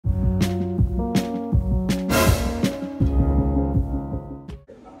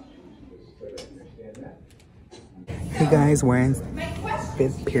guys, we're in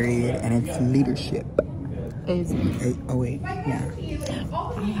 5th period and it's leadership. Oh wait, yeah. We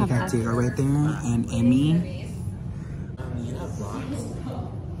got Diego right there and Emmy.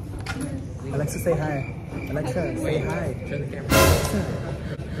 Alexa, say hi. Alexa, say hi. Turn the camera.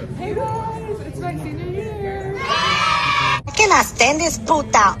 Hey guys, it's my senior year. I cannot stand this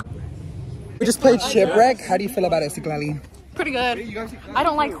puta. We just played Shipwreck. How do you feel about it, Siklali? Pretty good. I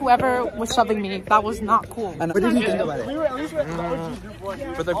don't like whoever was shoving me. That was not cool. What did you think about it?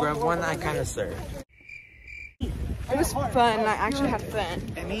 For the grub one, I kind of served. It was fun. I actually had fun.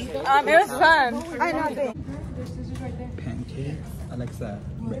 It was fun. I know. Pancakes. Alexa,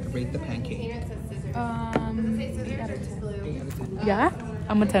 rate the pancake. 8 out of 10. Yeah?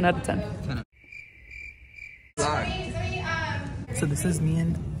 I'm a 10 out of 10. So this is me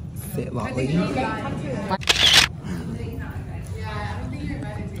and Fit Lot Lady.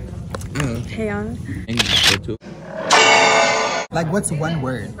 Hey, Like, what's one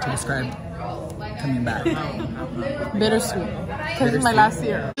word to describe coming back? bittersweet. Because it's my last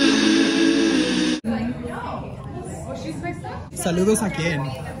year. Saludos a quién?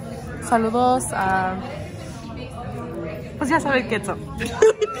 Saludos a... Pues ya saben qué son.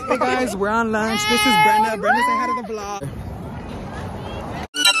 Hey guys, we're on lunch. This is Brenda. Brenda, say hi to the vlog.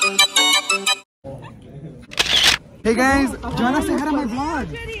 Hey guys, Joanna, say hi to my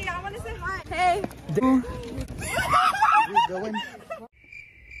vlog. I want to say hi. Hey.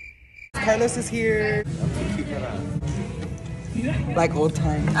 Carlos is here. Like old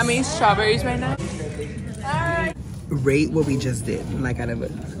times. I'm eating strawberries right now. Rate what we just did, like out of a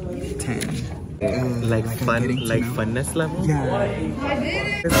 10. Like fun, like funness level? Yeah. But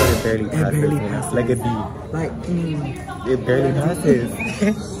it barely passes. Like a D. Like, It barely passes.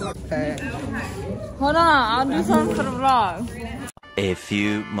 Hold on, I'll do something for the vlog. A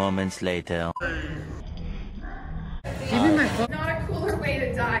few moments later. Give me my phone. Not a cooler way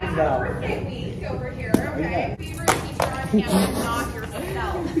to die. Birthday week over here, okay? Favorite teacher on campus, not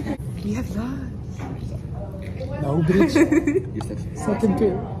yourself. yeah, no, bitch. Second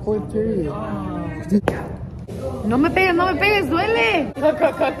period, 4th period. No me pegues, duele. Look,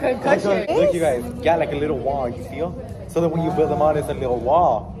 you guys. Yeah, like a little wall, you feel? So that when you build them on, it's a little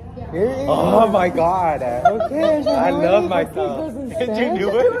wall. Oh my god. Okay, I love myself.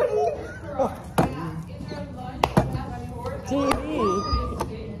 Edgenuity. You're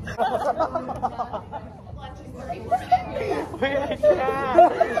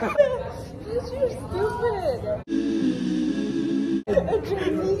stupid.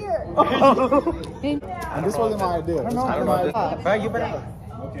 And this wasn't my idea. I don't know. Right, you better.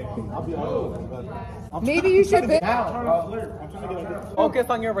 Maybe you should be. Focus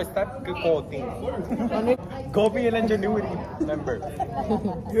on your receptacle thing. Go be an Edgenuity member.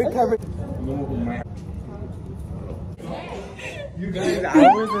 You're covered. You guys,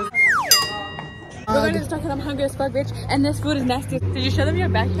 I was just... We're going to the store because I'm hungry as fuck, bitch. And this food is nasty. Did you show them your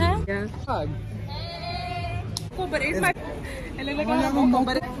backpack? Yeah. Cool, but it's my... And it looked like a moco,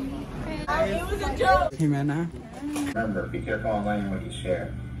 but it was a joke. Hey, man, Remember, be careful online what you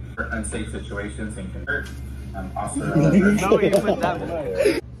share. For unsafe situations and convert. Also, No, you put that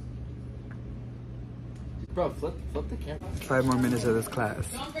way. Bro, flip the camera. 5 more minutes of this class.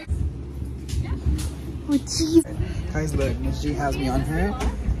 Oh, jeez. Guys, look, she has me on her.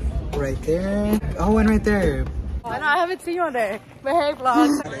 Right there. Oh, and right there. I know, I haven't seen you all day. But hey, vlog.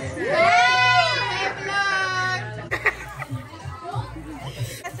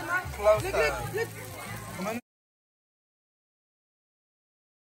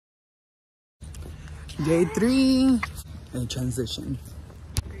 Day 3. A transition.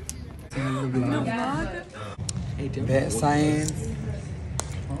 Bet science.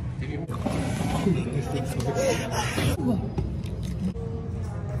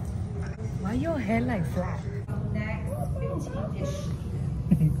 Why your hair like flat?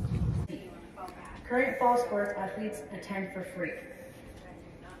 Current fall sports athletes attend for free.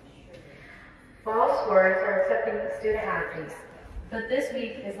 Fall sports are accepting student athletes, but this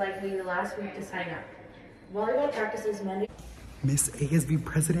week is likely the last week to sign up. Volleyball practices Monday. Miss ASB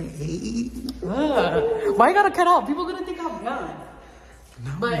President A. Why you gotta cut out? People gonna think I'm done.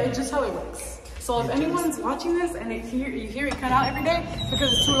 No. But it's just how it works. So if anyone's watching this and you hear it cut out every day, it's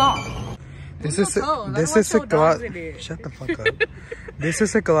because it's too long. This is Siklali. Shut the fuck up. This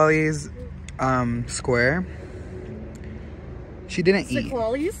is Siklali's square. She didn't eat.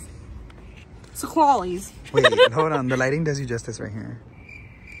 Siklali's. Wait, hold on. The lighting does you justice right here.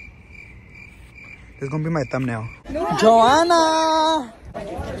 This is gonna be my thumbnail. No, Joanna!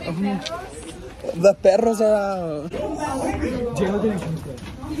 The perros are out. Diego didn't come today.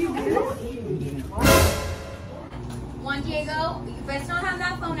 on, Diego. You best not have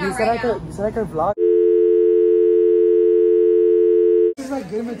that phone out You said I could vlog. This is like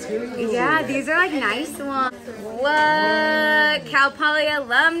good material. Yeah, these are like nice ones. What? Cal Poly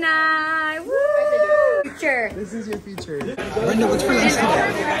alumni. Woo! Future. This is your future. Brenda, what's for lunch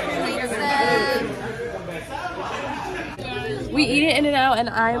today? We eat it in and out, and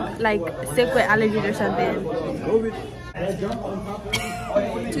I'm like sick with allergies or something.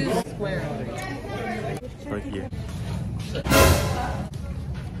 2 square. Right here.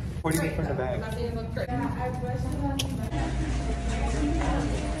 What do you need from the bag?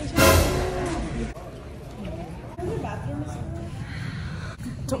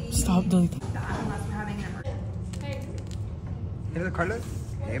 Don't stop doing that. Hey, Carlos.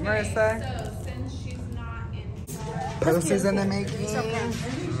 Hey, Marissa. So, since she's not in... Carlos is in the making. It's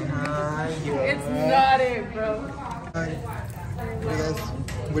not it, bro.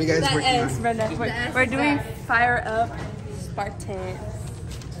 What are you guys working on? Brenda. We're doing Fire Up Spartans.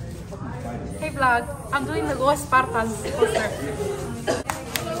 Hey vlog, I'm doing the Go Spartans poster.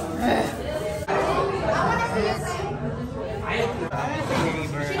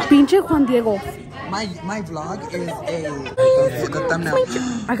 Pinche Juan Diego. My vlog is the thumbnail.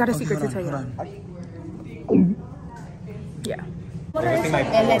 I got a secret to tell you. Yeah.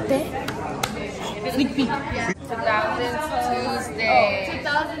 Sneak peek. 2000's Tuesday.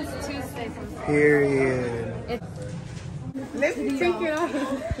 2000's Tuesday. Period. Let me take it off.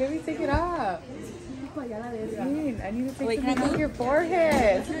 Let me take it off. I need to take it off your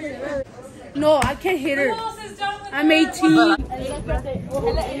forehead. No, I can't hit her. I'm 18.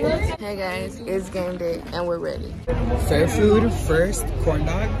 Hey guys, it's game day and we're ready. Fair food first, corn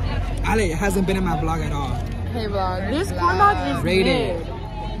dog. Ali hasn't been in my vlog at all. Hey vlog, this corn dog is rated.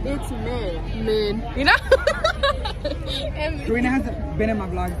 mid. It's mid. You know? Karina hasn't been in my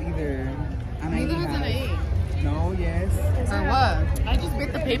vlogs either. And I No, yes. Or what? I just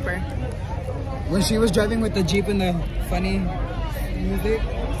bit the paper. When she was driving with the Jeep and the funny music.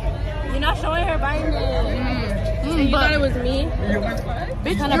 You're not showing her buying it. So you thought it was me?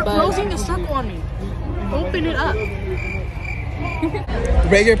 Bitch, you're closing the circle on me. Open it up.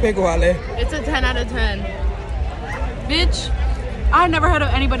 Rate your pick, Ale. It's a 10 out of 10. Bitch, I've never heard of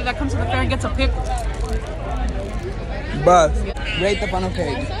anybody that comes to the fair and gets a pick. But rate the funnel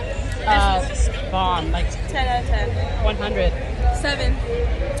cake. Bomb, like 10 out of 10. 100. 7.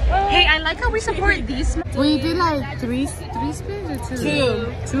 Hey, I like how we support these. We did like three spins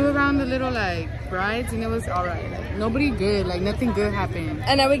or two around the little like brides, and it was all right. Like, nobody good, like nothing good happened.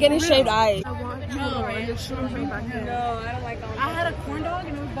 And now we're getting shaved eyes. No, I don't like all. I had a corn dog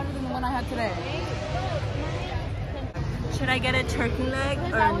and it was better than the one I had today. Should I get a turkey leg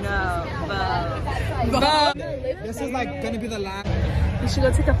or no? But this is like gonna be the last. You should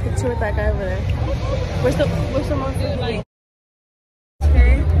go take a picture with that guy over there. Where's the most like?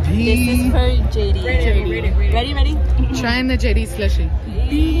 This is for JD. Ready? Trying the JD slushy.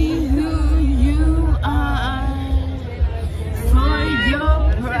 Be who you are for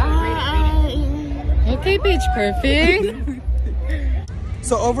your pride. Okay, bitch, perfect.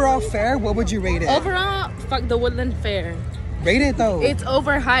 So overall fair, what would you rate it? Overall, fuck the Woodland Fair. Rate it though. It's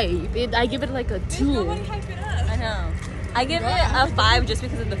overhyped. I give it like a 2. I know. I give it a 5 just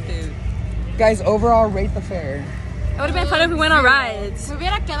because of the food. Guys, overall rate the fair. It would have been fun if we went on rides. Me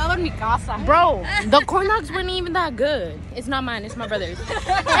hubiera quedado en mi casa. Bro, the corn dogs weren't even that good. It's not mine, it's my brother's.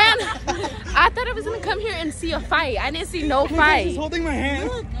 And I thought I was gonna come here and see a fight. I didn't see no fight. She's holding my hand.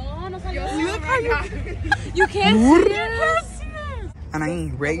 Look how you can't see it. And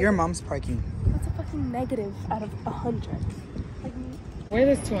I rate your mom's parking. That's a fucking negative out of 100. Where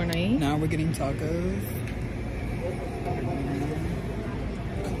are those two, Anai? Now we're getting tacos.